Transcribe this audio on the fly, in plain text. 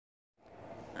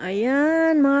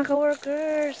Ayan, mga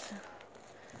ka-workers.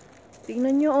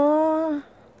 Tingnan nyo, oh.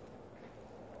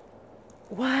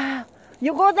 Wow.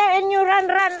 You go there and you run.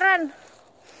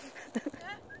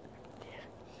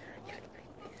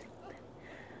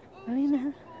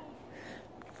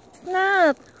 It's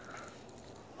not.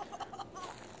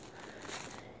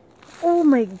 Oh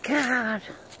my God.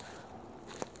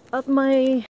 At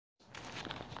my...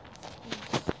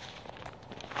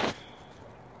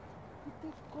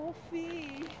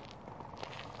 Coffee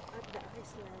at the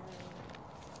Iceland.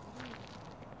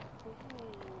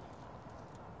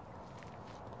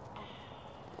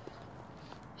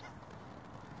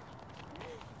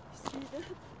 See that?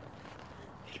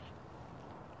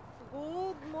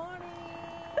 Good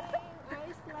morning,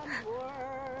 Iceland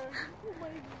world. Oh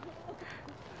my God.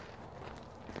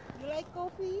 You like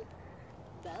coffee?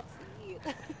 That's it.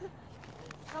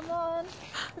 Come on.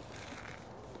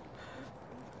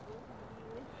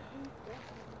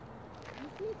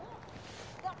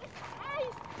 That is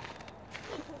ice!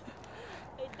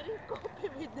 I drink coffee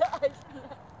with the ice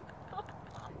now.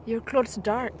 Your clothes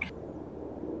dark.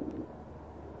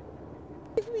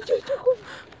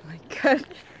 Oh My God.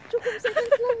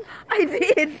 I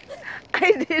did,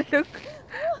 look.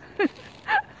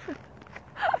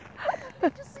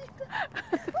 Did you see that?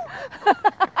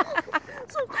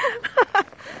 So cold.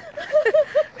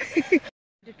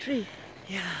 The tree.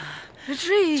 Yeah. The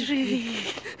tree.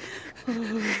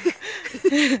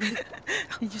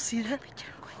 Did you see that?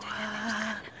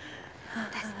 Wow.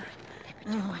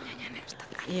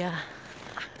 Yeah.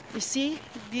 You see?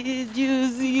 Did you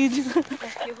see it? You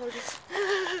hold this.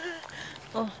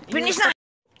 Oh, Finish na!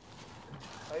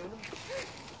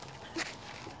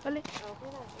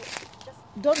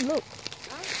 Don't look.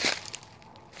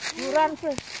 You run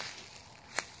first.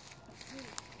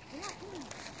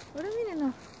 What do you mean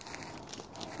now?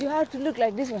 You have to look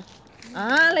like this one.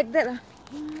 Ah, like that.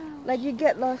 Like you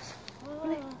get lost.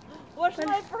 Where's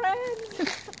my friend?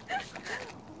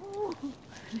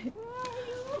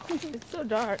 It's so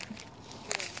dark.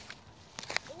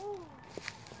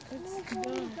 It's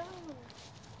dark.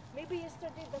 Maybe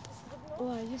yesterday that is good. No?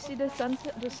 Wow, you see the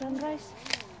sunset, the sunrise?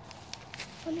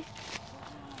 Oli.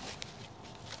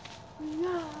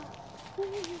 Yeah.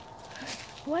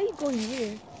 Why are you going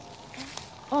here?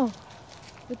 Oh,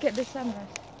 look at the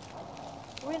sunrise.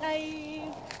 When I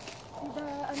see the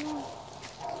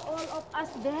all of us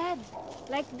dead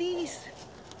like this.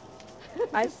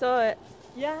 I saw it.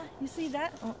 Yeah, you see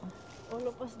that? All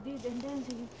of us did, and then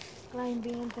she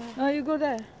climbing on that. Oh, you go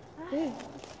there. Hey.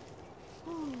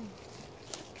 Oh.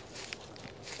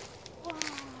 Wow.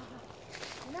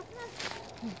 Enough na.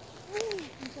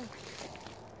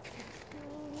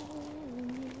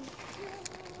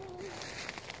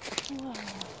 Wow.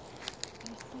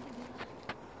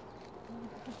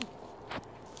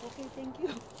 Okay, thank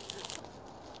you.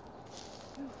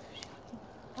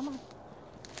 Come on.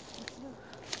 Let's go.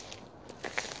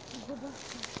 Let's go back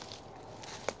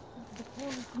to the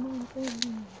forest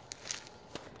mountain.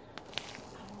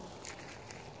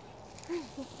 Oh,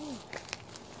 so cool.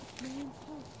 Man,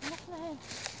 so look na eh.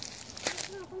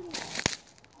 Look na,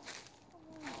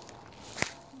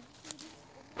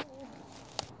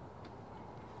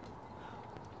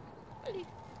 please.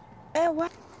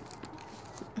 What?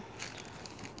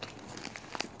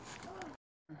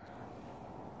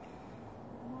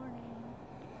 Morning.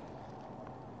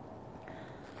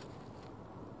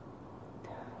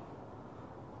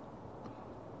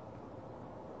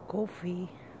 Coffee.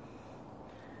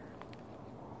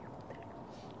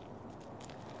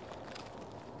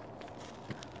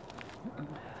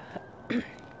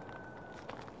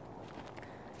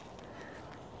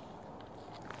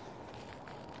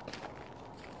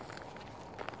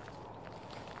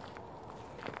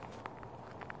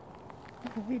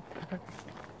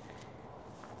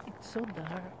 It's so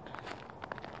dark.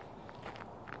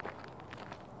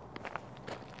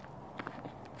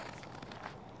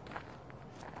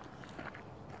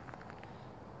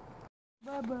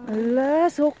 Bye-bye. Allah,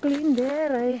 so clean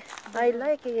there. I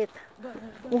like it.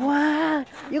 Wow.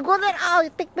 You go there. Oh, you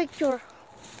take picture.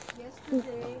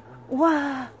 Yesterday.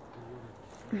 Wow.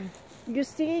 You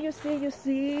see.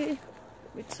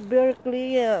 It's very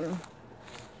clean.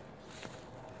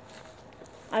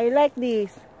 I like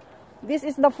this. This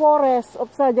is the forest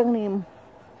of Sajangnim.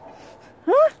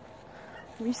 Huh?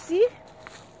 We see?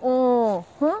 Oh,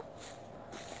 huh?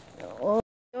 Oh.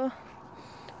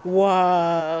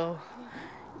 Wow.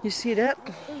 You see that?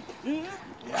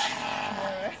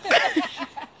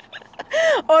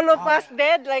 All of us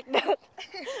dead like that.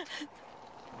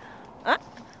 Huh?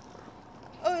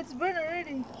 Oh, it's burned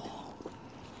already.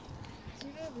 See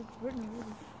that? It's burned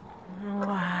already.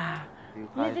 Wow.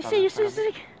 Kahit You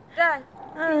see. Dad,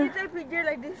 can you take a picture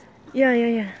like this?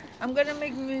 Yeah. I'm gonna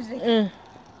make music.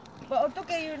 But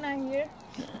okay, you're not here.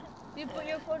 You put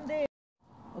your phone there.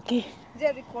 Okay. Is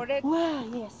that recorded? Wow,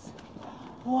 yes.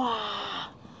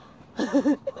 Wow.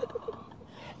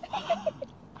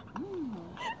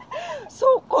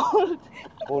 So cold.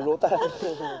 Pulutan.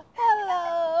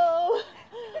 Hello.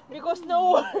 Because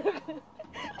no work.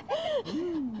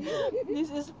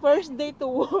 This is first day to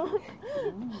work.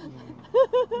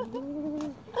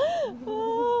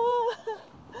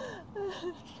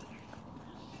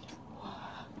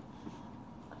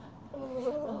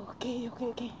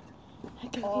 Okay.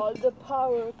 All the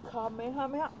power,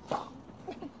 Kamehameha.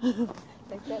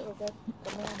 Like that, okay?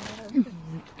 Kamehameha.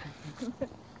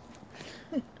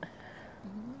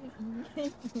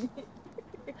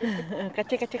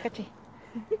 Kachi.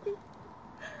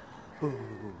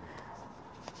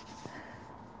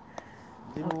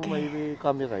 Hindi mo may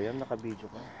camera yan, naka-video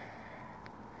ka.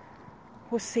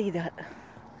 Who say that?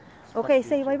 Okay,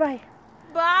 say bye-bye.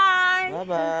 Bye!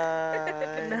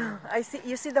 Bye-bye! Now,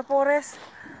 you see the forest?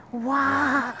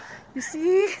 Wow! You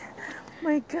see?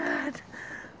 My God!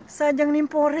 Sajangnim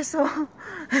forest, oh!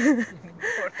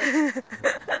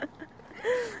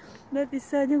 That is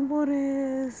Sajang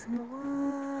forest.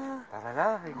 Wow! Tara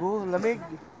na, Igo, lamig!